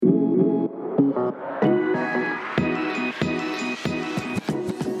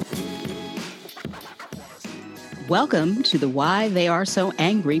Welcome to the Why They Are So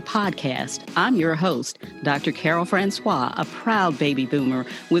Angry podcast. I'm your host, Dr. Carol Francois, a proud baby boomer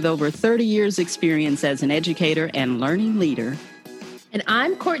with over 30 years experience as an educator and learning leader. And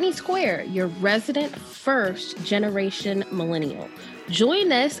I'm Courtney Square, your resident first-generation millennial.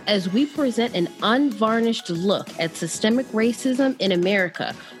 Join us as we present an unvarnished look at systemic racism in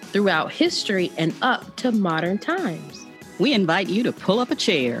America throughout history and up to modern times. We invite you to pull up a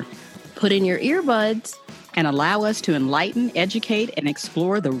chair, put in your earbuds, and allow us to enlighten, educate, and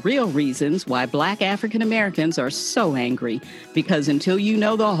explore the real reasons why Black African Americans are so angry. Because until you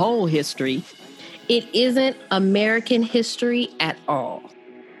know the whole history, it isn't American history at all.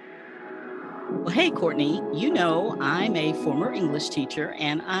 Well, hey, Courtney, you know I'm a former English teacher,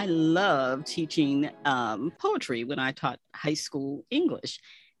 and I love teaching poetry when I taught high school English.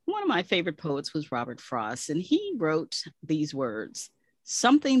 One of my favorite poets was Robert Frost, and he wrote these words: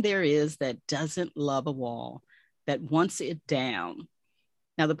 "Something there is that doesn't love a wall, that wants it down."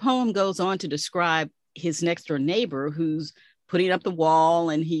 Now, the poem goes on to describe his next door neighbor who's putting up the wall,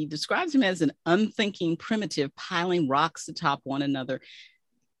 and he describes him as an unthinking primitive piling rocks atop one another,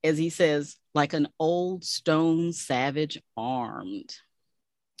 as he says, like an old stone savage armed.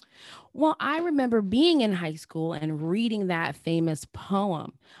 Well, I remember being in high school and reading that famous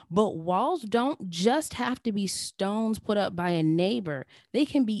poem, but walls don't just have to be stones put up by a neighbor. They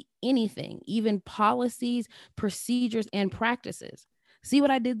can be anything, even policies, procedures, and practices. See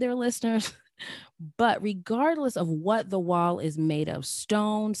what I did there, listeners? But regardless of what the wall is made of,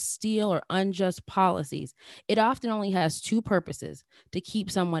 stone, steel, or unjust policies, it often only has two purposes: to keep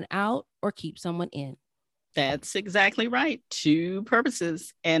someone out or keep someone in. That's exactly right. Two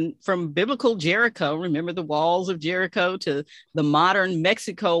purposes. And from biblical Jericho, remember the walls of Jericho, to the modern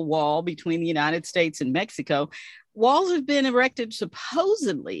Mexico wall between the United States and Mexico, walls have been erected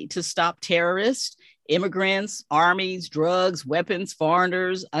supposedly to stop terrorists, immigrants, armies, drugs, weapons,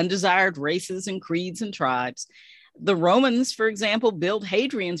 foreigners, undesired races and creeds and tribes. The Romans, for example, built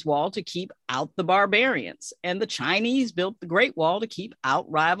Hadrian's Wall to keep out the barbarians, and the Chinese built the Great Wall to keep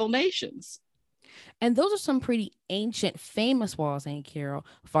out rival nations. And those are some pretty ancient, famous walls, Aunt Carol,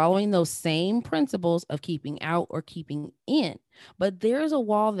 following those same principles of keeping out or keeping in. But there's a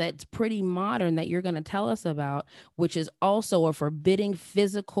wall that's pretty modern that you're going to tell us about, which is also a forbidding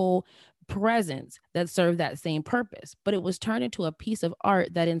physical presence that served that same purpose. But it was turned into a piece of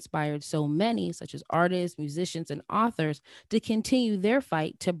art that inspired so many, such as artists, musicians, and authors, to continue their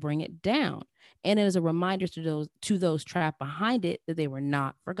fight to bring it down. And it is a reminder to those trapped behind it that they were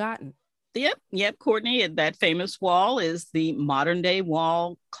not forgotten. Yep, Courtney. That famous wall is the modern day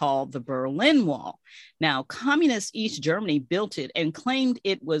wall called the Berlin Wall. Now, communist East Germany built it and claimed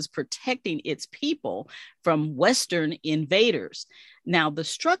it was protecting its people from Western invaders. Now, the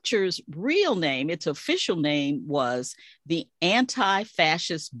structure's real name, its official name, was the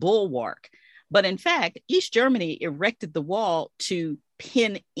Anti-Fascist Bulwark. But in fact, East Germany erected the wall to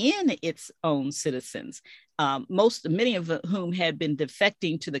pin in its own citizens, many of whom had been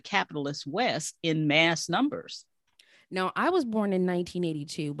defecting to the capitalist West in mass numbers. Now, I was born in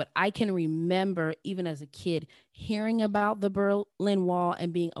 1982, but I can remember, even as a kid, hearing about the Berlin Wall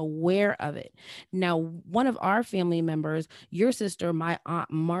and being aware of it. Now, one of our family members, your sister, my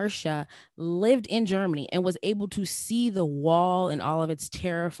Aunt Marcia, lived in Germany and was able to see the wall in all of its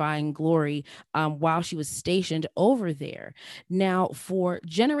terrifying glory while she was stationed over there. Now, for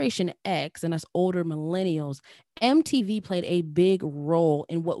Generation X and us older millennials, MTV played a big role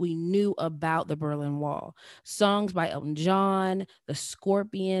in what we knew about the Berlin Wall. Songs by Elton John, the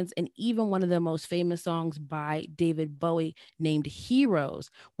Scorpions, and even one of the most famous songs by David Bowie named Heroes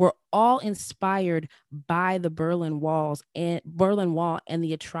were all inspired by the Berlin Wall and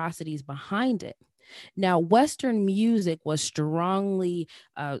the atrocities behind it. Now, Western music was strongly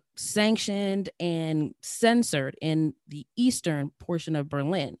sanctioned and censored in the eastern portion of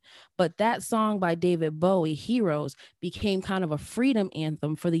Berlin. But that song by David Bowie, Heroes, became kind of a freedom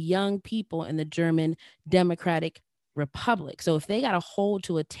anthem for the young people in the German Democratic Republic. So if they got a hold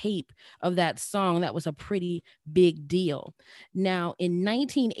to a tape of that song, that was a pretty big deal. Now, in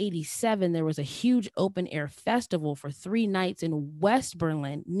 1987, there was a huge open air festival for 3 nights in West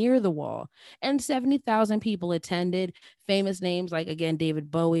Berlin near the wall, and 70,000 people attended. Famous names like, again,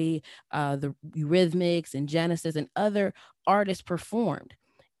 David Bowie, the Eurythmics and Genesis and other artists performed.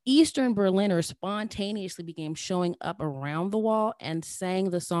 Eastern Berliners spontaneously began showing up around the wall and sang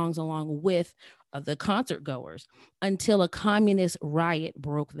the songs along with the concert goers until a communist riot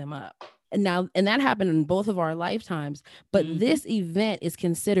broke them up. And that happened in both of our lifetimes. But this event is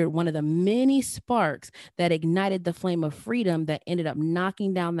considered one of the many sparks that ignited the flame of freedom that ended up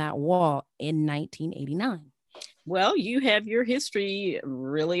knocking down that wall in 1989. Well, you have your history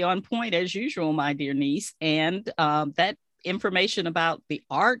really on point as usual, my dear niece. And that information about the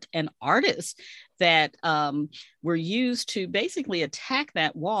art and artists that were used to basically attack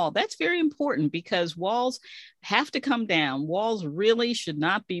that wall, that's very important because walls have to come down. Walls really should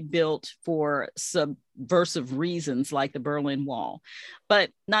not be built for subversive reasons like the Berlin Wall.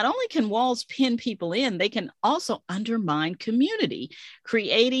 But not only can walls pin people in, they can also undermine community,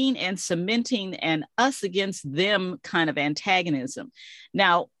 creating and cementing an us against them kind of antagonism.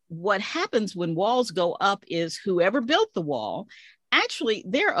 Now, what happens when walls go up is whoever built the wall, actually,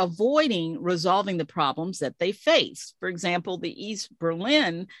 they're avoiding resolving the problems that they face. For example, the East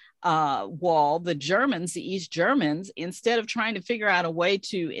Berlin Wall, the East Germans, instead of trying to figure out a way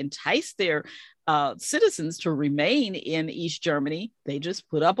to entice their citizens to remain in East Germany, they just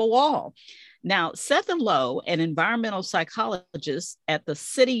put up a wall. Now, Setha Low, an environmental psychologist at the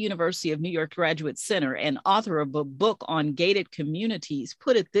City University of New York Graduate Center and author of a book on gated communities,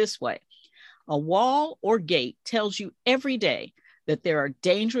 put it this way: a wall or gate tells you every day that there are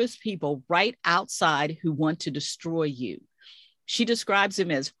dangerous people right outside who want to destroy you. She describes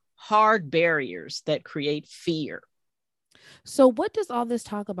them as hard barriers that create fear. So what does all this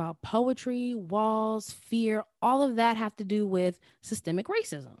talk about poetry, walls, fear, all of that have to do with systemic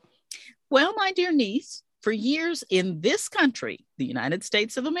racism? Well, my dear niece, for years in this country, the United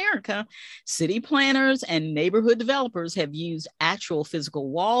States of America, city planners and neighborhood developers have used actual physical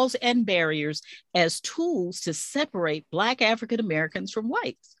walls and barriers as tools to separate Black African Americans from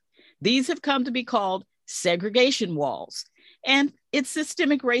whites. These have come to be called segregation walls, and it's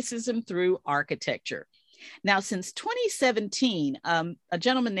systemic racism through architecture. Now, since 2017, a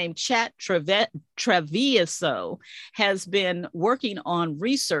gentleman named Chat Travieso has been working on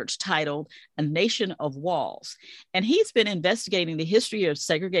research titled A Nation of Walls. And he's been investigating the history of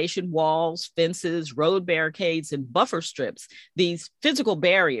segregation walls, fences, road barricades, and buffer strips, these physical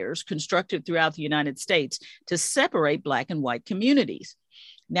barriers constructed throughout the United States to separate Black and white communities.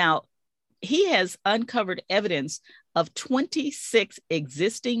 Now, he has uncovered evidence of 26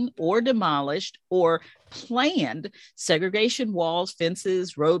 existing or demolished or planned segregation walls,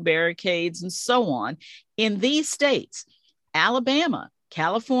 fences, road barricades, and so on in these states: Alabama,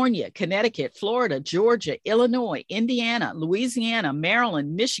 California, Connecticut, Florida, Georgia, Illinois, Indiana, Louisiana,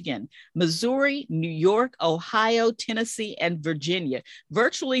 Maryland, Michigan, Missouri, New York, Ohio, Tennessee, and Virginia,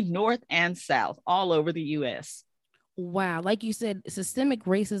 virtually north and south, all over the U.S. Wow. Like you said, systemic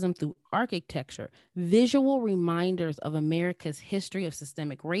racism through architecture, visual reminders of America's history of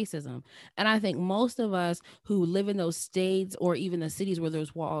systemic racism. And I think most of us who live in those states or even the cities where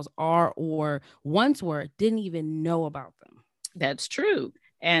those walls are or once were didn't even know about them. That's true.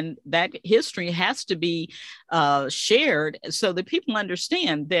 And that history has to be shared so that people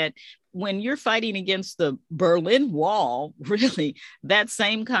understand that when you're fighting against the Berlin Wall, really, that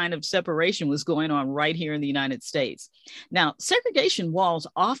same kind of separation was going on right here in the United States. Now, segregation walls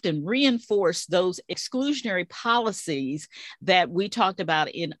often reinforce those exclusionary policies that we talked about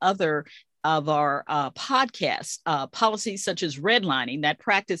in other of our podcasts, policies such as redlining, that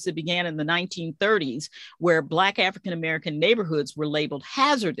practice that began in the 1930s, where Black African-American neighborhoods were labeled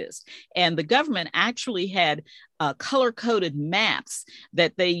hazardous. And the government actually had color-coded maps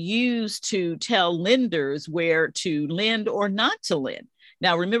that they used to tell lenders where to lend or not to lend.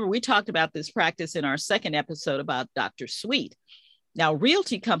 Now, remember, we talked about this practice in our second episode about Dr. Sweet. Now,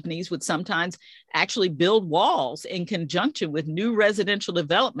 realty companies would sometimes actually build walls in conjunction with new residential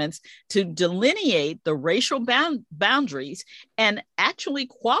developments to delineate the racial boundaries and actually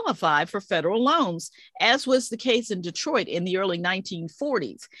qualify for federal loans, as was the case in Detroit in the early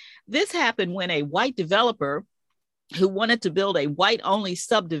 1940s. This happened when a white developer who wanted to build a white-only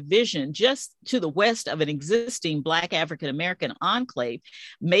subdivision just to the west of an existing Black African-American enclave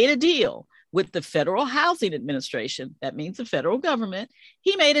made a deal with the Federal Housing Administration, that means the federal government.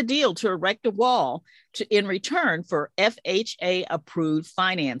 He made a deal to erect a wall in return for FHA-approved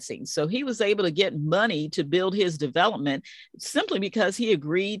financing. So he was able to get money to build his development simply because he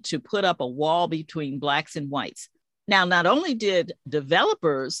agreed to put up a wall between Blacks and whites. Now, not only did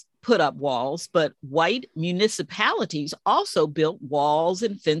developers put up walls, but white municipalities also built walls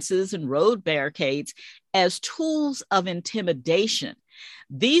and fences and road barricades as tools of intimidation.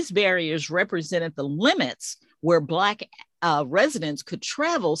 These barriers represented the limits where Black residents could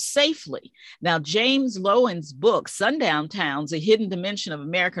travel safely. Now, James Loewen's book, Sundown Towns, A Hidden Dimension of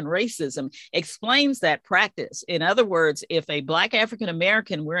American Racism, explains that practice. In other words, if a Black African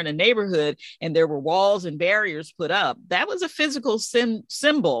American were in a neighborhood and there were walls and barriers put up, that was a physical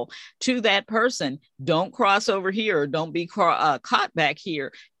symbol to that person. Don't cross over here, or don't be caught back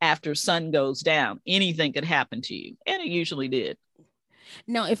here after sun goes down. Anything could happen to you. And it usually did.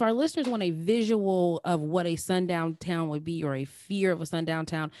 Now, if our listeners want a visual of what a sundown town would be, or a fear of a sundown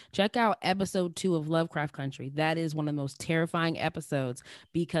town, check out episode 2 of Lovecraft Country. That is one of the most terrifying episodes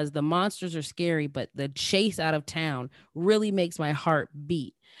because the monsters are scary, but the chase out of town really makes my heart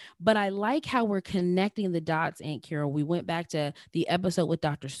beat. But I like how we're connecting the dots, Aunt Carol. We went back to the episode with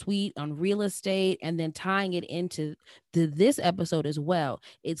Dr. Sweet on real estate and then tying it into this episode as well.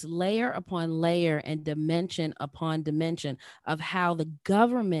 It's layer upon layer and dimension upon dimension of how the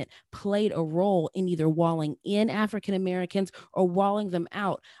government played a role in either walling in African Americans or walling them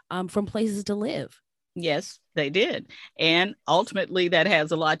out from places to live. Yes, they did. And ultimately, that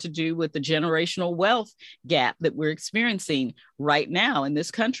has a lot to do with the generational wealth gap that we're experiencing right now in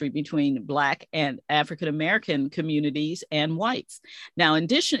this country between Black and African American communities and whites. Now, in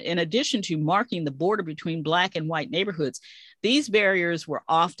addition to marking the border between Black and white neighborhoods, these barriers were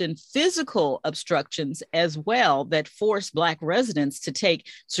often physical obstructions as well that forced Black residents to take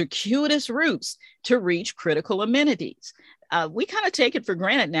circuitous routes to reach critical amenities. We kind of take it for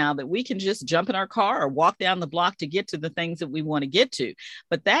granted now that we can just jump in our car or walk down the block to get to the things that we want to get to.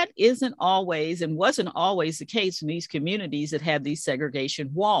 But that isn't always and wasn't always the case in these communities that had these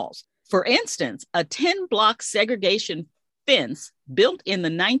segregation walls. For instance, a 10-block segregation fence built in the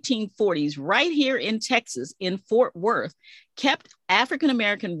 1940s right here in Texas, in Fort Worth, kept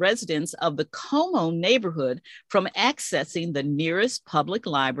African-American residents of the Como neighborhood from accessing the nearest public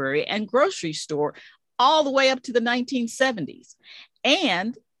library and grocery store all the way up to the 1970s.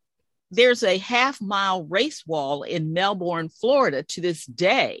 And there's a half-mile race wall in Melbourne, Florida to this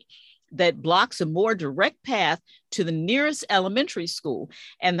day that blocks a more direct path to the nearest elementary school.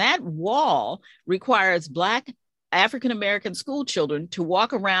 And that wall requires Black African-American school children to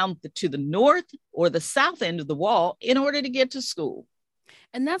walk around to the north or the south end of the wall in order to get to school.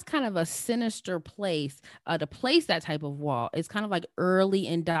 And that's kind of a sinister place to place that type of wall. It's kind of like early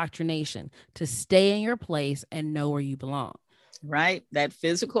indoctrination to stay in your place and know where you belong. Right? That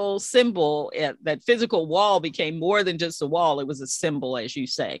physical symbol, that physical wall became more than just a wall. It was a symbol, as you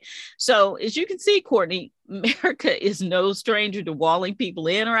say. So as you can see, Courtney, America is no stranger to walling people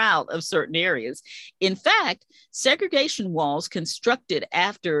in or out of certain areas. In fact, segregation walls constructed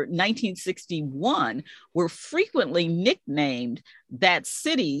after 1961 were frequently nicknamed that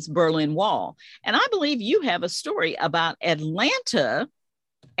city's Berlin Wall. And I believe you have a story about Atlanta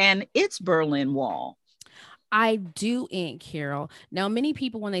and its Berlin Wall. I do, Aunt Carol. Now, many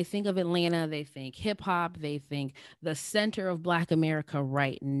people, when they think of Atlanta, they think hip hop, they think the center of Black America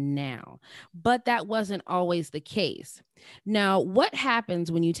right now. But that wasn't always the case. Now, what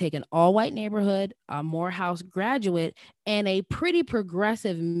happens when you take an all white neighborhood, a Morehouse graduate, and a pretty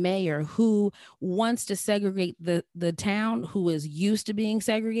progressive mayor who wants to segregate the town, who is used to being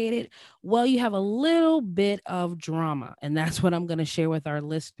segregated? Well, you have a little bit of drama. And that's what I'm going to share with our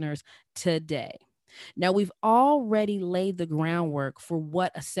listeners today. Now, we've already laid the groundwork for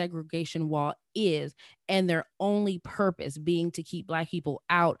what a segregation wall is, and their only purpose being to keep Black people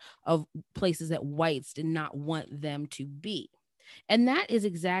out of places that whites did not want them to be. And that is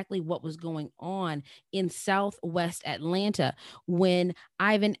exactly what was going on in Southwest Atlanta when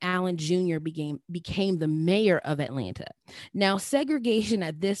Ivan Allen Jr. became the mayor of Atlanta. Now, segregation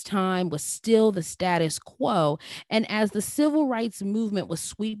at this time was still the status quo. And as the civil rights movement was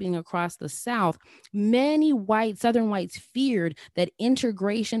sweeping across the South, many Southern whites feared that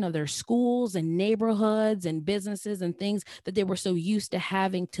integration of their schools and neighborhoods and businesses and things that they were so used to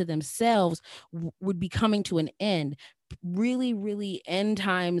having to themselves would be coming to an end. Really end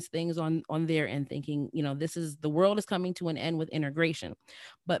times things on their end, thinking, the world is coming to an end with integration.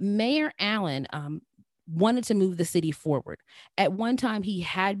 But Mayor Allen wanted to move the city forward. At one time, he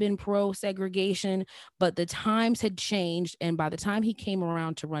had been pro-segregation, but the times had changed. And by the time he came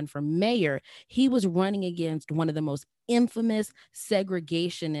around to run for mayor, he was running against one of the most infamous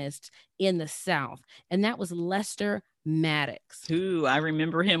segregationists in the South. And that was Lester Maddox. Ooh, I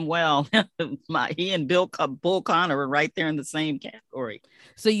remember him well. He and Bull Connor are right there in the same category.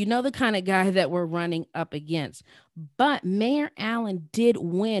 So you know the kind of guy that we're running up against. But Mayor Allen did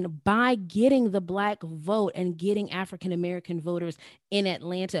win by getting the Black vote and getting African-American voters in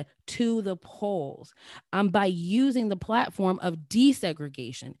Atlanta to the polls by using the platform of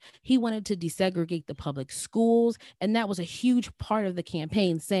desegregation. He wanted to desegregate the public schools, and that was a huge part of the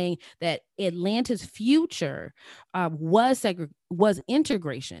campaign, saying that Atlanta's future was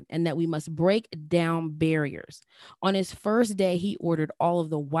integration, and that we must break down barriers. On his first day, he ordered all of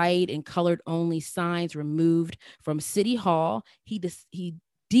the white and colored only signs removed from City Hall. He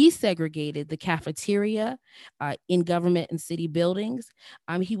desegregated the cafeteria in government and city buildings.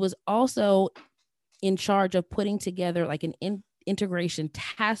 He was also in charge of putting together like an integration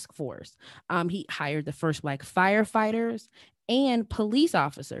task force. He hired the first Black firefighters and police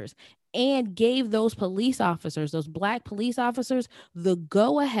officers, and gave those police officers, those Black police officers, the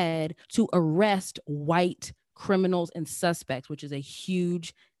go ahead to arrest white criminals and suspects, which is a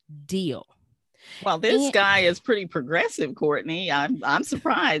huge deal. Well, this guy is pretty progressive, Courtney. I'm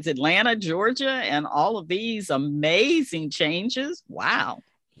surprised. Atlanta, Georgia, and all of these amazing changes. Wow.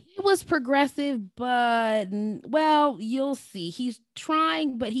 He was progressive, but well, you'll see. He's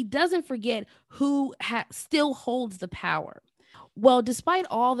trying, but he doesn't forget who still holds the power. Well, despite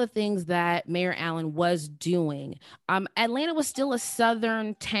all the things that Mayor Allen was doing, Atlanta was still a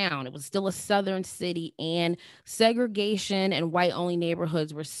Southern town. It was still a Southern city, and segregation and white-only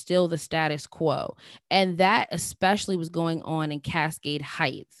neighborhoods were still the status quo. And that especially was going on in Cascade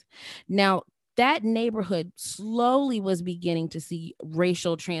Heights. Now, that neighborhood slowly was beginning to see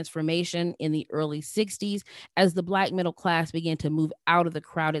racial transformation in the early 60s as the Black middle class began to move out of the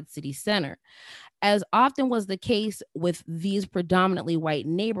crowded city center. As often was the case with these predominantly white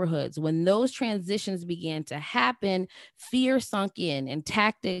neighborhoods, when those transitions began to happen, fear sunk in, and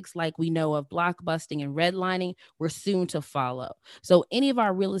tactics like we know of blockbusting and redlining were soon to follow. So any of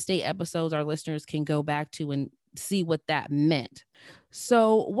our real estate episodes, our listeners can go back to and see what that meant.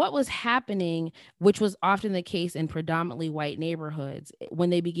 So what was happening, which was often the case in predominantly white neighborhoods, when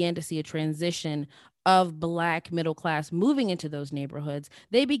they began to see a transition of Black middle class moving into those neighborhoods,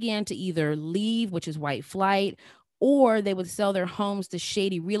 they began to either leave, which is white flight, or they would sell their homes to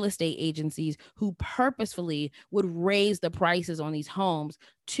shady real estate agencies who purposefully would raise the prices on these homes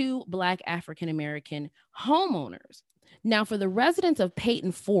to Black African American homeowners. Now, for the residents of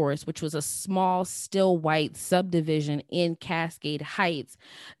Peyton Forest, which was a small, still white subdivision in Cascade Heights,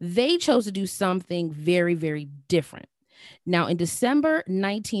 they chose to do something very, very different. Now, in December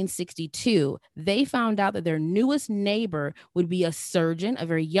 1962, they found out that their newest neighbor would be a surgeon, a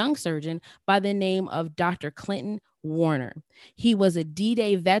very young surgeon by the name of Dr. Clinton Warner. He was a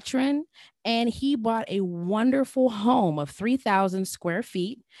D-Day veteran, and he bought a wonderful home of 3,000 square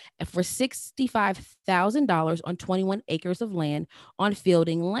feet for $65,000 on 21 acres of land on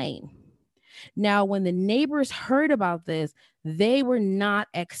Fielding Lane. Now, when the neighbors heard about this, they were not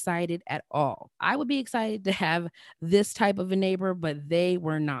excited at all. I would be excited to have this type of a neighbor, but they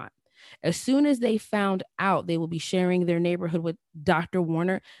were not. As soon as they found out they will be sharing their neighborhood with Dr.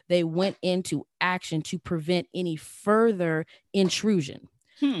 Warner, they went into action to prevent any further intrusion.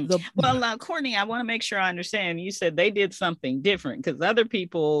 Well, Courtney, I want to make sure I understand. You said they did something different, because other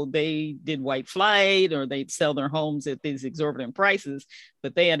people, they did white flight or they'd sell their homes at these exorbitant prices,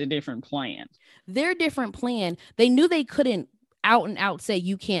 but they had a different plan. Their different plan, they knew they couldn't out and out say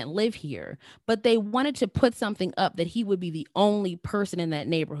you can't live here, but they wanted to put something up that he would be the only person in that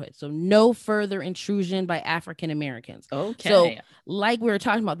neighborhood. So no further intrusion by African Americans. Okay. So like we were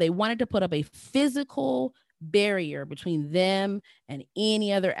talking about, they wanted to put up a physical barrier between them and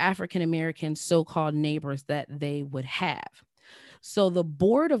any other African American so-called neighbors that they would have. So the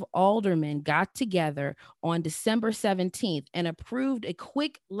Board of Aldermen got together on December 17th and approved a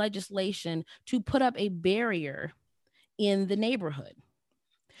quick legislation to put up a barrier in the neighborhood.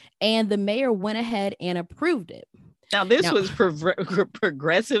 And the mayor went ahead and approved it. Now, this was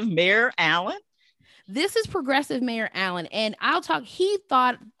progressive Mayor Allen? This is progressive Mayor Allen. And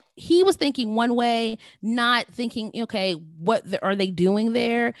he was thinking one way, not thinking, okay, what are they doing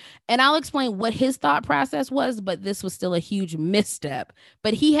there? And I'll explain what his thought process was, but this was still a huge misstep.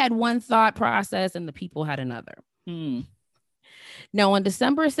 But he had one thought process and the people had another. Now, on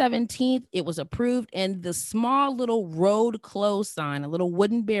December 17th, it was approved, and the small little road closed sign, a little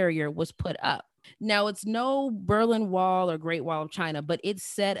wooden barrier, was put up. Now, it's no Berlin Wall or Great Wall of China, but it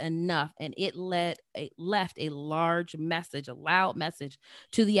said enough, and it left a large message, a loud message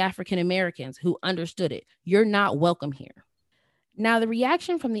to the African Americans who understood it. You're not welcome here. Now, the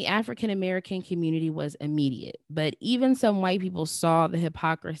reaction from the African American community was immediate, but even some white people saw the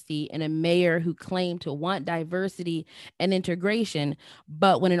hypocrisy in a mayor who claimed to want diversity and integration,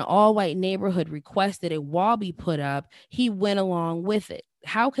 but when an all-white neighborhood requested a wall be put up, he went along with it.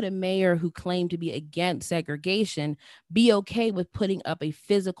 how could a mayor who claimed to be against segregation be okay with putting up a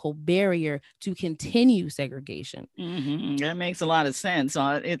physical barrier to continue segregation? Mm-hmm. That makes a lot of sense.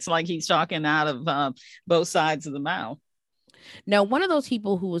 It's like he's talking out of both sides of the mouth. Now, one of those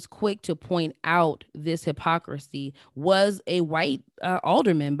people who was quick to point out this hypocrisy was a white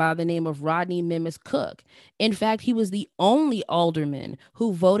alderman by the name of Rodney Memmis Cook. In fact, he was the only alderman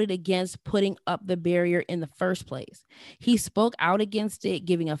who voted against putting up the barrier in the first place. He spoke out against it,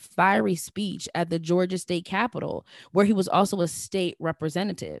 giving a fiery speech at the Georgia State Capitol, where he was also a state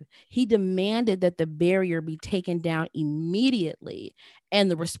representative. He demanded that the barrier be taken down immediately. And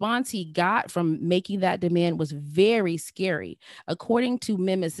the response he got from making that demand was very scary. According to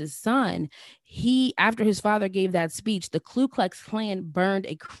Memmis's son, after his father gave that speech, the Ku Klux Klan burned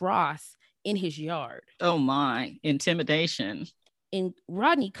a cross in his yard. Oh my, intimidation. In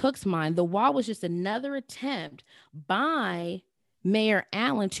Rodney Cook's mind, the wall was just another attempt by Mayor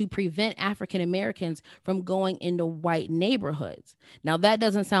Allen to prevent African Americans from going into white neighborhoods. Now, that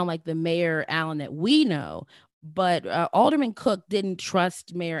doesn't sound like the Mayor Allen that we know, but Alderman Cook didn't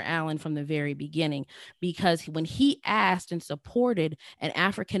trust Mayor Allen from the very beginning, because when he asked and supported an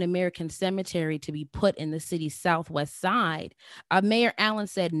African American cemetery to be put in the city's southwest side, Mayor Allen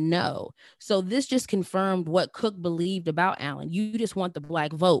said no. So this just confirmed what Cook believed about Allen. You just want the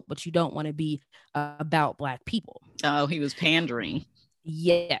Black vote, but you don't want to be about Black people. Oh, he was pandering.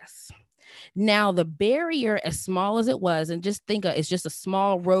 Yes. Now, the barrier, as small as it was, and just think of it's just a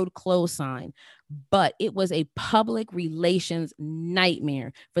small road close sign, but it was a public relations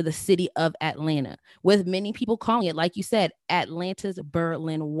nightmare for the city of Atlanta, with many people calling it, like you said, Atlanta's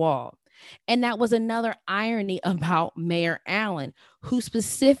Berlin Wall. And that was another irony about Mayor Allen, who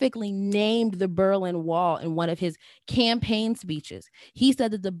specifically named the Berlin Wall in one of his campaign speeches. He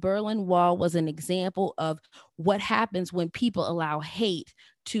said that the Berlin Wall was an example of what happens when people allow hate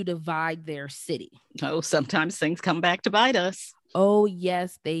to divide their city. Oh, sometimes things come back to bite us. Oh,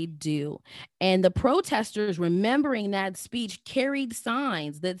 yes, they do. And the protesters, remembering that speech, carried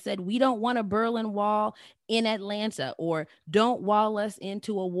signs that said, "We don't want a Berlin Wall in Atlanta," or "Don't wall us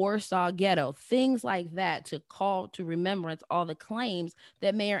into a Warsaw ghetto," things like that, to call to remembrance all the claims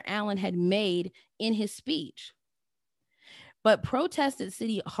that Mayor Allen had made in his speech. But protests at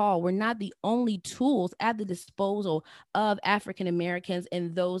City Hall were not the only tools at the disposal of African Americans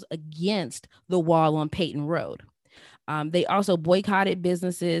and those against the wall on Peyton Road. They also boycotted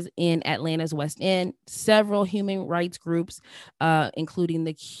businesses in Atlanta's West End. Several human rights groups, including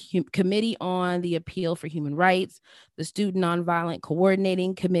the Committee on the Appeal for Human Rights, the Student Nonviolent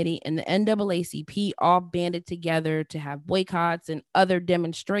Coordinating Committee, and the NAACP, all banded together to have boycotts and other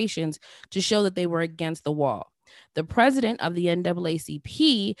demonstrations to show that they were against the wall. The president of the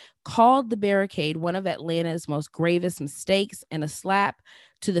NAACP called the barricade one of Atlanta's most gravest mistakes and a slap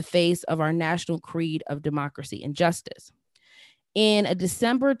to the face of our national creed of democracy and justice. In a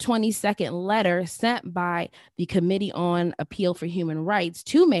December 22nd letter sent by the Committee on Appeal for Human Rights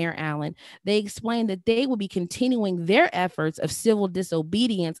to Mayor Allen, they explained that they will be continuing their efforts of civil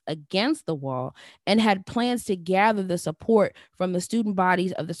disobedience against the wall and had plans to gather the support from the student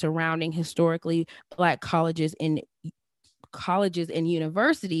bodies of the surrounding historically Black colleges and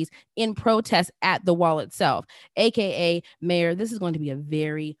universities in protest at the wall itself. AKA, Mayor, this is going to be a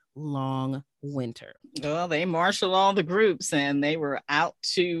very long winter. Well, they marshaled all the groups and they were out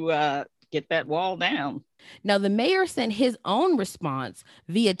to get that wall down. Now, the mayor sent his own response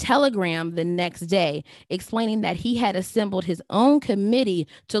via telegram the next day, explaining that he had assembled his own committee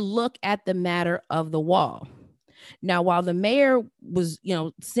to look at the matter of the wall. Now, while the mayor was,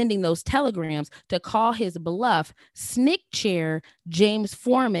 sending those telegrams to call his bluff, SNCC chair James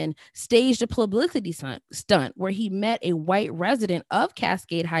Forman staged a publicity stunt where he met a white resident of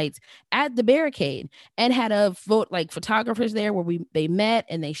Cascade Heights at the barricade and had photographers there where they met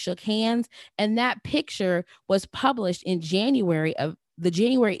and they shook hands. And that picture was published in the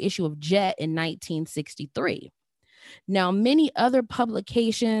January issue of Jet in 1963. Now, many other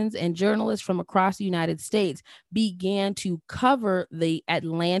publications and journalists from across the United States began to cover the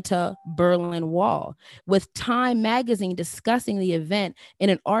Atlanta Berlin Wall, with Time magazine discussing the event in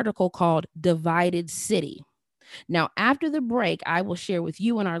an article called "Divided City." Now, after the break, I will share with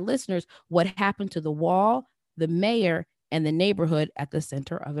you and our listeners what happened to the wall, the mayor, and the neighborhood at the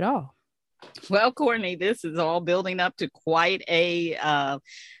center of it all. Well, Courtney, this is all building up to quite a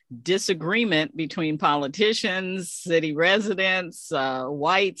disagreement between politicians, city residents,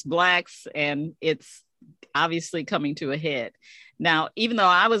 whites, Blacks, and it's obviously coming to a head. Now, even though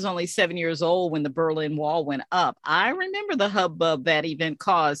I was only 7 years old when the Berlin Wall went up, I remember the hubbub that event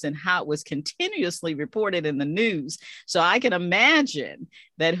caused and how it was continuously reported in the news. So I can imagine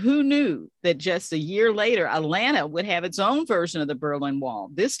that who knew that just a year later, Atlanta would have its own version of the Berlin Wall,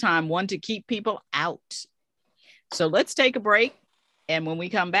 this time one to keep people out. So let's take a break. And when we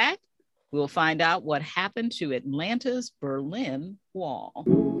come back, we'll find out what happened to Atlanta's Berlin Wall.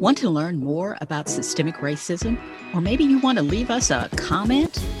 Want to learn more about systemic racism? Or maybe you want to leave us a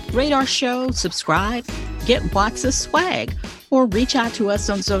comment, rate our show, subscribe, get lots of swag, or reach out to us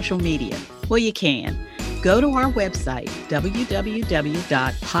on social media? Well, you can. Go to our website,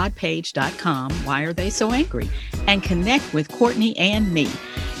 www.podpage.com, Why Are They So Angry, and connect with Courtney and me.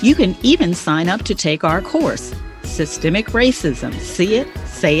 You can even sign up to take our course, Systemic Racism, See It,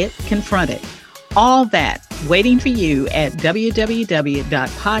 Say It, Confront It. All that waiting for you at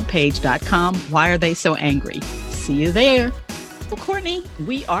www.podpage.com. Why Are They So Angry? See you there. Well, Courtney,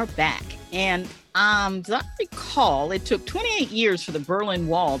 we are back. And as I recall, it took 28 years for the Berlin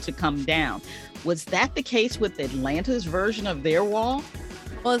Wall to come down. Was that the case with Atlanta's version of their wall?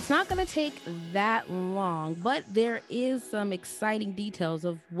 Well, it's not going to take that long, but there is some exciting details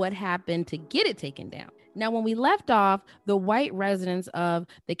of what happened to get it taken down. Now, when we left off, the white residents of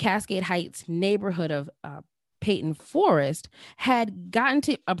the Cascade Heights neighborhood of Peyton Forest had gotten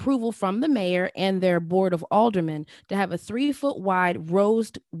to approval from the mayor and their board of aldermen to have a 3-foot wide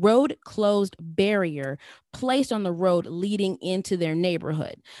road closed barrier placed on the road leading into their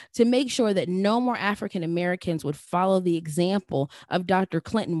neighborhood to make sure that no more African Americans would follow the example of Dr.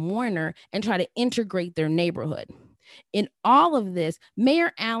 Clinton Warner and try to integrate their neighborhood. In all of this,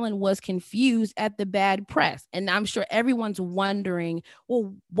 Mayor Allen was confused at the bad press. And I'm sure everyone's wondering,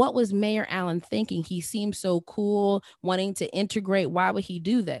 well, what was Mayor Allen thinking? He seemed so cool, wanting to integrate. Why would he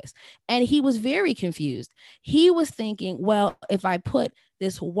do this? And he was very confused. He was thinking, well, if I put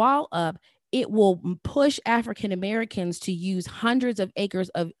this wall up, it will push African Americans to use hundreds of acres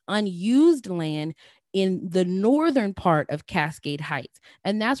of unused land in the northern part of Cascade Heights.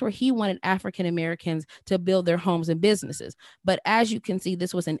 And that's where he wanted African Americans to build their homes and businesses. But as you can see,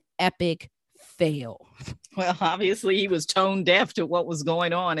 this was an epic fail. Well, obviously he was tone deaf to what was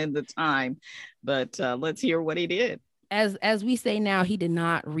going on in the time, but let's hear what he did. As we say now, he did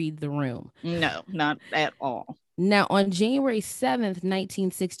not read the room. No, not at all. Now, on January 7th,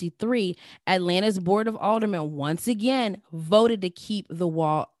 1963, Atlanta's Board of Aldermen once again voted to keep the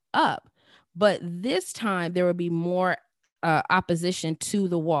wall up. But this time there would be more opposition to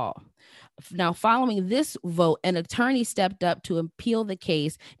the wall. Now, following this vote, an attorney stepped up to appeal the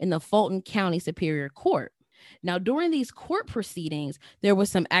case in the Fulton County Superior Court. Now, during these court proceedings, there was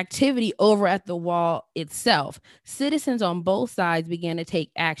some activity over at the wall itself. Citizens on both sides began to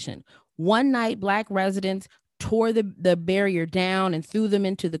take action. One night, Black residents tore the barrier down and threw them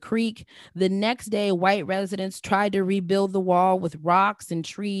into the creek. The next day, white residents tried to rebuild the wall with rocks and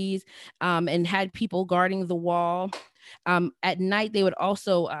trees and had people guarding the wall. At night, they would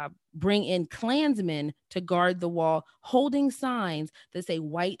also bring in Klansmen to guard the wall, holding signs that say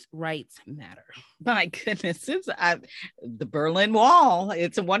white rights matter. My goodness, the Berlin Wall.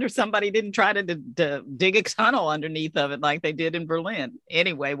 It's a wonder somebody didn't try to dig a tunnel underneath of it like they did in Berlin.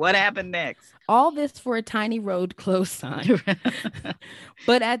 Anyway, what happened next? All this for a tiny road closed sign.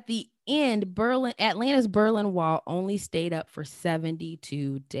 But at the end, Atlanta's Berlin Wall only stayed up for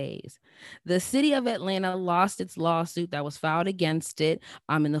 72 days. The city of Atlanta lost its lawsuit that was filed against it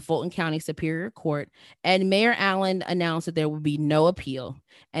in the Fulton County Superior Court, and Mayor Allen announced that there would be no appeal.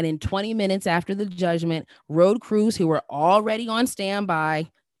 And in 20 minutes after the judgment, road crews who were already on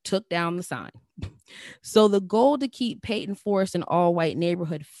standby took down the sign. So the goal to keep Peyton Forest an all-white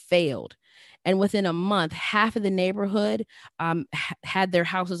neighborhood failed. And within a month, half of the neighborhood had their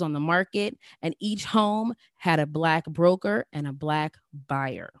houses on the market, and each home had a Black broker and a Black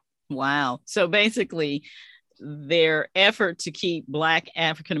buyer. Wow. So basically, their effort to keep Black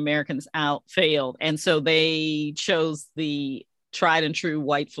African Americans out failed. And so they chose the tried and true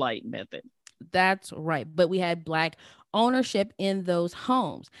white flight method. That's right. But we had Black ownership in those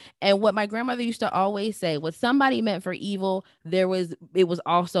homes. And what my grandmother used to always say, what somebody meant for evil, it was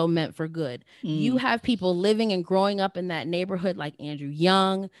also meant for good. You have people living and growing up in that neighborhood like Andrew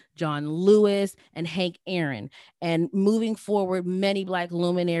Young, John Lewis, and Hank Aaron. And moving forward, many Black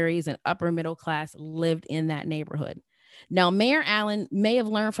luminaries and upper middle class lived in that neighborhood. Now, Mayor Allen may have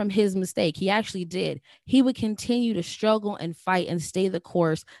learned from his mistake. He actually did. He would continue to struggle and fight and stay the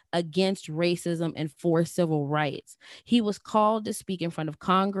course against racism and for civil rights. He was called to speak in front of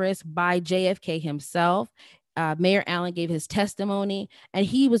Congress by JFK himself. Mayor Allen gave his testimony, and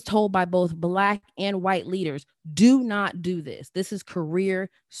he was told by both Black and white leaders, do not do this. This is career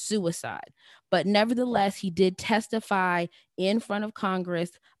suicide. But nevertheless, he did testify in front of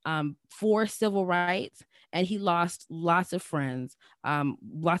Congress for civil rights, and he lost lots of friends,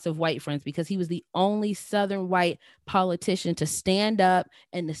 lots of white friends, because he was the only Southern white politician to stand up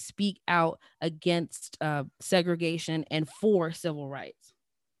and to speak out against segregation and for civil rights.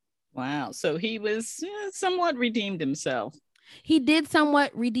 Wow. So he was somewhat redeemed himself. He did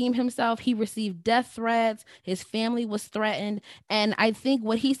somewhat redeem himself. He received death threats. His family was threatened. And I think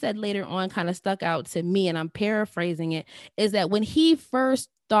what he said later on kind of stuck out to me, and I'm paraphrasing it, is that when he first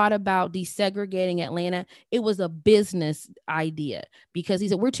thought about desegregating Atlanta, it was a business idea, because he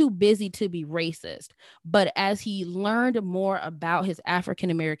said, we're too busy to be racist. But as he learned more about his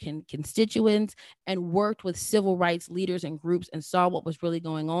African-American constituents and worked with civil rights leaders and groups and saw what was really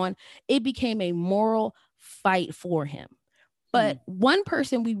going on, it became a moral fight for him. But one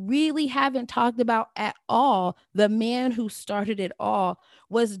person we really haven't talked about at all, the man who started it all,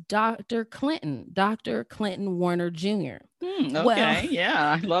 was Dr. Clinton Warner Jr. Okay, well,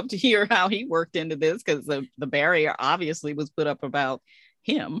 yeah, I'd love to hear how he worked into this, because the barrier obviously was put up about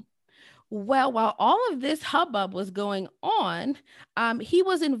him. Well, while all of this hubbub was going on, he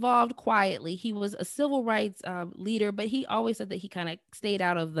was involved quietly. He was a civil rights leader, but he always said that he kind of stayed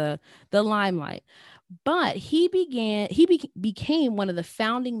out of the limelight. But he became one of the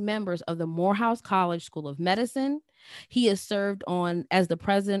founding members of the Morehouse College School of Medicine. He has served on as the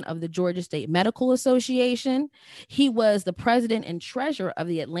president of the Georgia State Medical Association. He was the president and treasurer of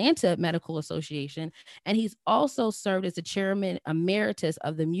the Atlanta Medical Association. And he's also served as the chairman emeritus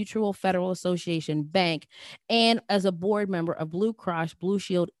of the Mutual Federal Association Bank and as a board member of Blue Cross Blue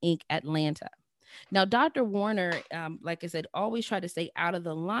Shield Inc. Atlanta. Now, Dr. Warner, like I said, always tried to stay out of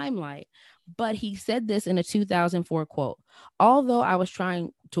the limelight, but he said this in a 2004 quote: although I was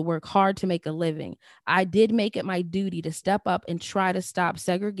trying to work hard to make a living, I did make it my duty to step up and try to stop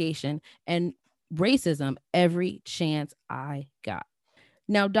segregation and racism every chance I got.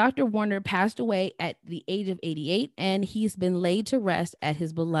 Now, Dr. Warner passed away at the age of 88, and he's been laid to rest at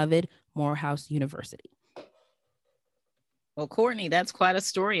his beloved Morehouse University. Well, Courtney, that's quite a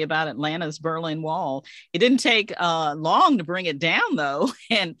story about Atlanta's Berlin Wall. It didn't take long to bring it down, though.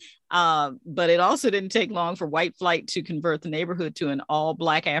 And but it also didn't take long for white flight to convert the neighborhood to an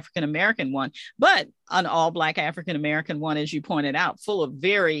all-Black African-American one. But an all-Black African-American one, as you pointed out, full of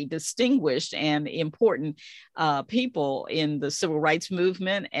very distinguished and important people in the civil rights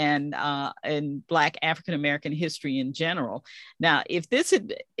movement and Black African-American history in general. Now, if this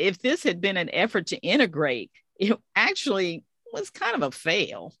had been an effort to integrate, it actually was kind of a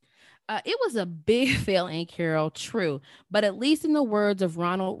fail. It was a big fail, Aunt Carol, true. But at least in the words of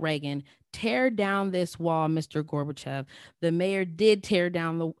Ronald Reagan, tear down this wall, Mr. Gorbachev. The mayor did tear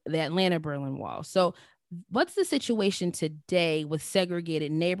down the Atlanta Berlin Wall. So what's the situation today with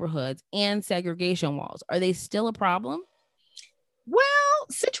segregated neighborhoods and segregation walls? Are they still a problem? Well,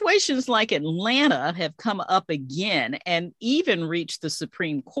 situations like Atlanta have come up again and even reached the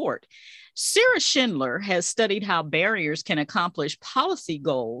Supreme Court. Sarah Schindler has studied how barriers can accomplish policy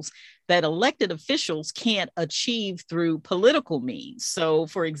goals that elected officials can't achieve through political means. So,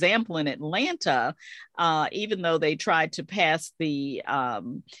 for example, in Atlanta, even though they tried to pass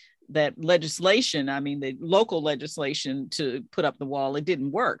that legislation, I mean, the local legislation to put up the wall, it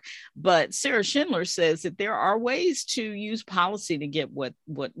didn't work. But Sarah Schindler says that there are ways to use policy to get what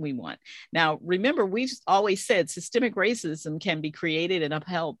we want. Now, remember, we've always said systemic racism can be created and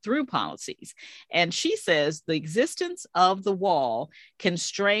upheld through policies. And she says the existence of the wall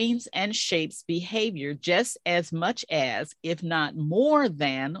constrains and shapes behavior just as much as, if not more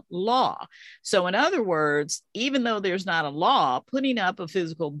than, law. So in other words, even though there's not a law, putting up a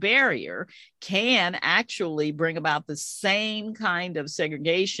physical barrier can actually bring about the same kind of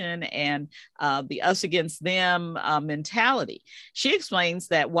segregation and the us against them mentality. She explains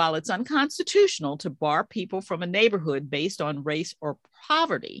that while it's unconstitutional to bar people from a neighborhood based on race or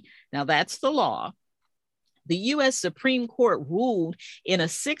poverty, now that's the law, the U.S. Supreme Court ruled in a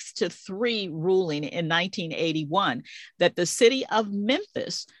 6-3 ruling in 1981 that the city of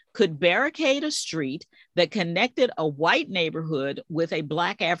Memphis could barricade a street that connected a white neighborhood with a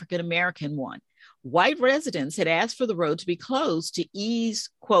Black African-American one. White residents had asked for the road to be closed to ease,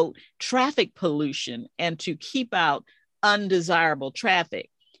 quote, traffic pollution and to keep out undesirable traffic.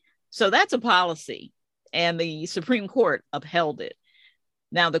 So that's a policy, and the Supreme Court upheld it.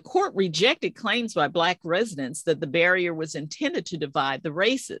 Now, the court rejected claims by Black residents that the barrier was intended to divide the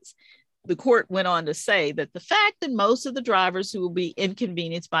races. The court went on to say that the fact that most of the drivers who will be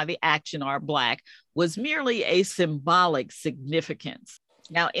inconvenienced by the action are Black was merely a symbolic significance.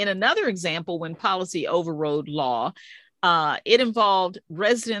 Now, in another example, when policy overrode law, it involved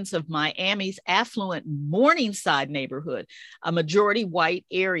residents of Miami's affluent Morningside neighborhood, a majority white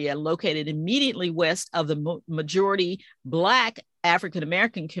area located immediately west of the majority Black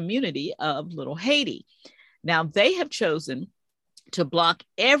African-American community of Little Haiti. Now, they have chosen to block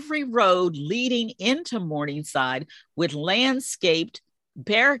every road leading into Morningside with landscaped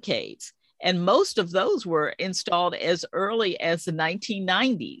barricades. And most of those were installed as early as the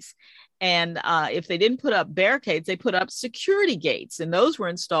 1990s. And if they didn't put up barricades, they put up security gates, and those were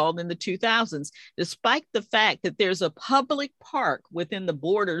installed in the 2000s, despite the fact that there's a public park within the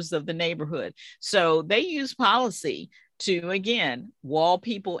borders of the neighborhood. So they use policy to, again, wall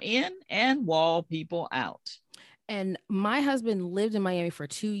people in and wall people out. And my husband lived in Miami for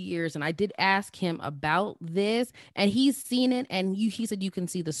 2 years, and I did ask him about this, and he's seen it. And he said you can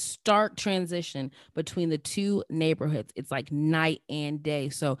see the stark transition between the two neighborhoods. It's like night and day.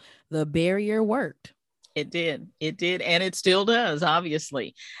 So the barrier worked. It did. It did. And it still does,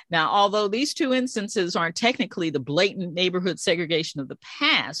 obviously. Now, although these two instances aren't technically the blatant neighborhood segregation of the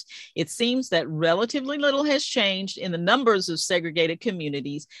past, it seems that relatively little has changed in the numbers of segregated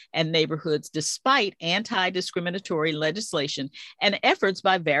communities and neighborhoods, despite anti-discriminatory legislation and efforts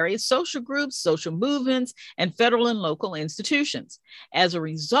by various social groups, social movements, and federal and local institutions. As a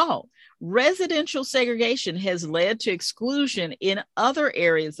result, residential segregation has led to exclusion in other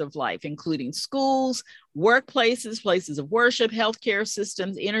areas of life, including schools, workplaces, places of worship, healthcare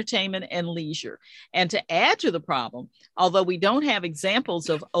systems, entertainment, and leisure. And to add to the problem, although we don't have examples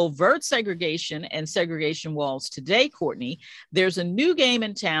of overt segregation and segregation walls today, Courtney, there's a new game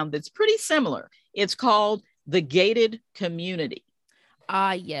in town that's pretty similar. It's called the gated community.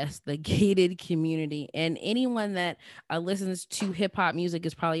 Yes, the gated community. And anyone that listens to hip hop music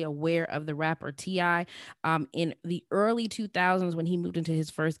is probably aware of the rapper T.I. In the early 2000s, when he moved into his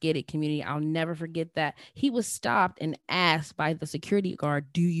first gated community, I'll never forget that. He was stopped and asked by the security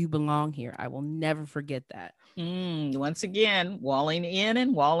guard, "Do you belong here?" I will never forget that. Once again, walling in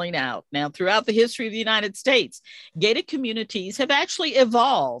and walling out. Now, throughout the history of the United States, gated communities have actually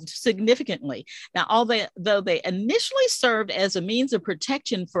evolved significantly. Now, although they initially served as a means of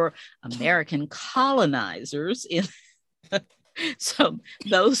protection for American colonizers so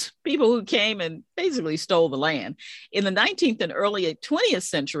those people who came and basically stole the land. In the 19th and early 20th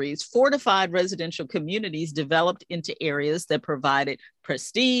centuries, fortified residential communities developed into areas that provided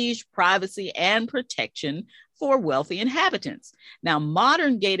prestige, privacy, and protection for wealthy inhabitants. Now,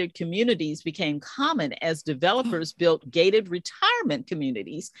 modern gated communities became common as developers built gated retirement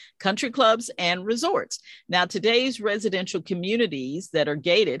communities, country clubs, and resorts. Now, today's residential communities that are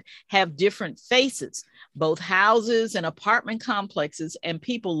gated have different faces. Both houses and apartment complexes and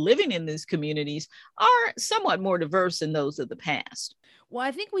people living in these communities are somewhat more diverse than those of the past. Well,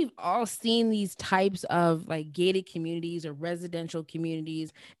 I think we've all seen these types of like gated communities or residential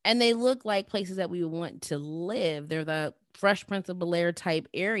communities, and they look like places that we want to live. They're the Fresh Prince of Bel-Air type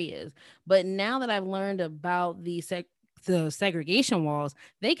areas. But now that I've learned about the segregation walls,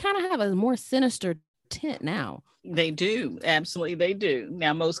 they kind of have a more sinister tint now. They do. Absolutely, they do.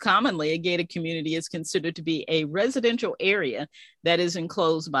 Now, most commonly, a gated community is considered to be a residential area that is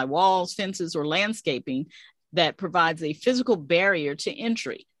enclosed by walls, fences, or landscaping that provides a physical barrier to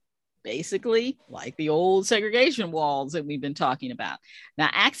entry, basically like the old segregation walls that we've been talking about. Now,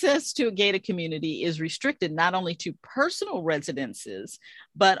 access to a gated community is restricted not only to personal residences,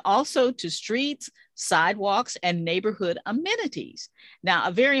 but also to streets, sidewalks, and neighborhood amenities. Now,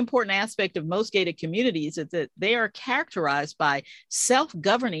 a very important aspect of most gated communities is that they are characterized by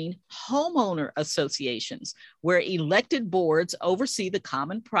self-governing homeowner associations, where elected boards oversee the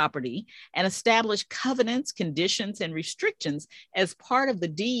common property and establish covenants, conditions, and restrictions as part of the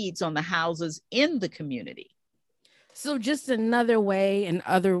deeds on the houses in the community. So just another way and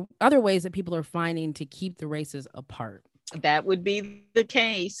other ways that people are finding to keep the races apart. That would be the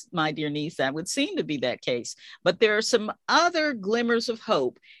case, my dear niece. That would seem to be that case. But there are some other glimmers of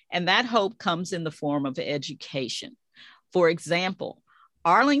hope, and that hope comes in the form of education. For example,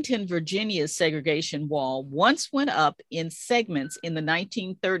 Arlington, Virginia's segregation wall once went up in segments in the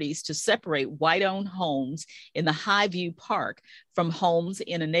 1930s to separate white-owned homes in the Highview Park from homes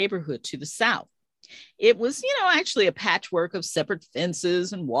in a neighborhood to the south. It was, actually a patchwork of separate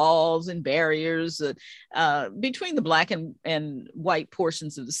fences and walls and barriers between the Black and white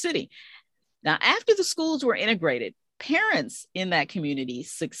portions of the city. Now, after the schools were integrated, Parents in that community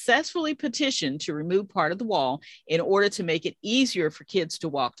successfully petitioned to remove part of the wall in order to make it easier for kids to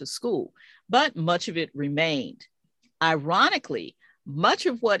walk to school, but much of it remained. Ironically, much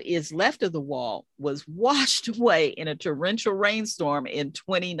of what is left of the wall was washed away in a torrential rainstorm in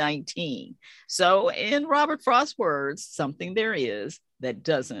 2019. So, in Robert Frost's words, something there is that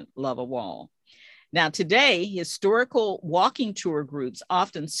doesn't love a wall. Now, today, historical walking tour groups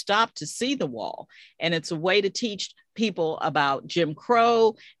often stop to see the wall, and it's a way to teach people about Jim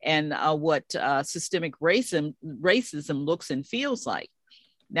Crow and what systemic racism looks and feels like.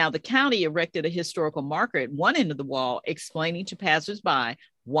 Now, the county erected a historical marker at one end of the wall, explaining to passersby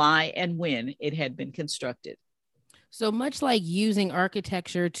why and when it had been constructed. So much like using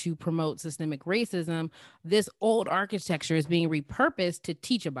architecture to promote systemic racism, this old architecture is being repurposed to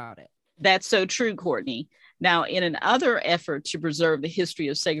teach about it. That's so true, Courtney. Now, in another effort to preserve the history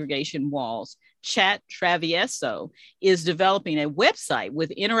of segregation walls, Chat Travieso is developing a website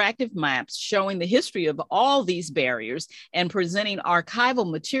with interactive maps showing the history of all these barriers and presenting archival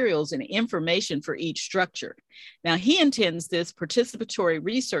materials and information for each structure. Now, he intends this participatory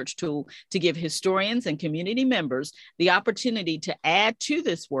research tool to give historians and community members the opportunity to add to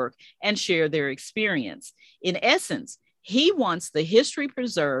this work and share their experience. In essence, he wants the history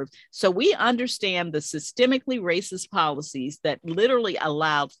preserved so we understand the systemically racist policies that literally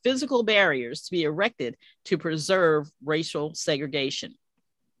allowed physical barriers to be erected to preserve racial segregation.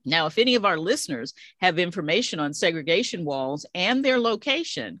 Now, if any of our listeners have information on segregation walls and their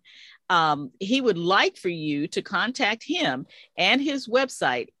location, he would like for you to contact him and his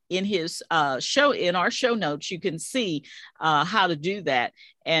website. In his in our show notes, you can see how to do that,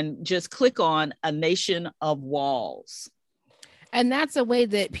 and just click on A Nation of Walls. And that's a way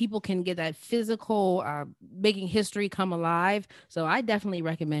that people can get that physical, making history come alive. So I definitely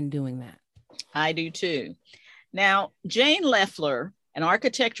recommend doing that. I do too. Now, Jane Leffler, an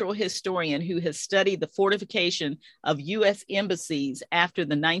architectural historian who has studied the fortification of U.S. embassies after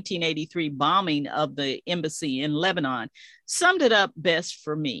the 1983 bombing of the embassy in Lebanon, summed it up best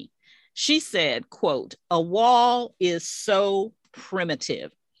for me. She said, quote, "A wall is so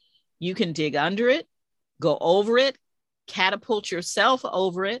primitive. You can dig under it, go over it, catapult yourself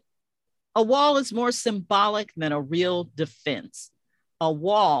over it. A wall is more symbolic than a real defense. A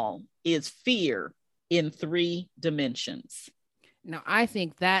wall is fear in 3 dimensions." Now, I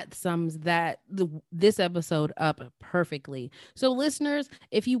think that sums this episode up perfectly. So listeners,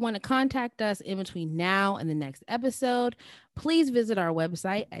 if you want to contact us in between now and the next episode, please visit our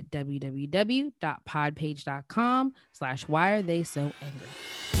website at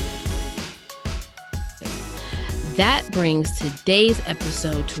www.podpage.com/whyaretheyssoangry. That brings today's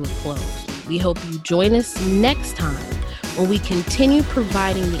episode to a close. We hope you join us next time when we continue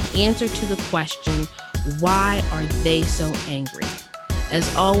providing the answer to the question, why are they so angry?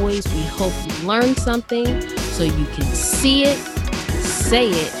 As always, we hope you learned something so you can see it,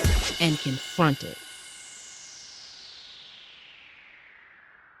 say it, and confront it.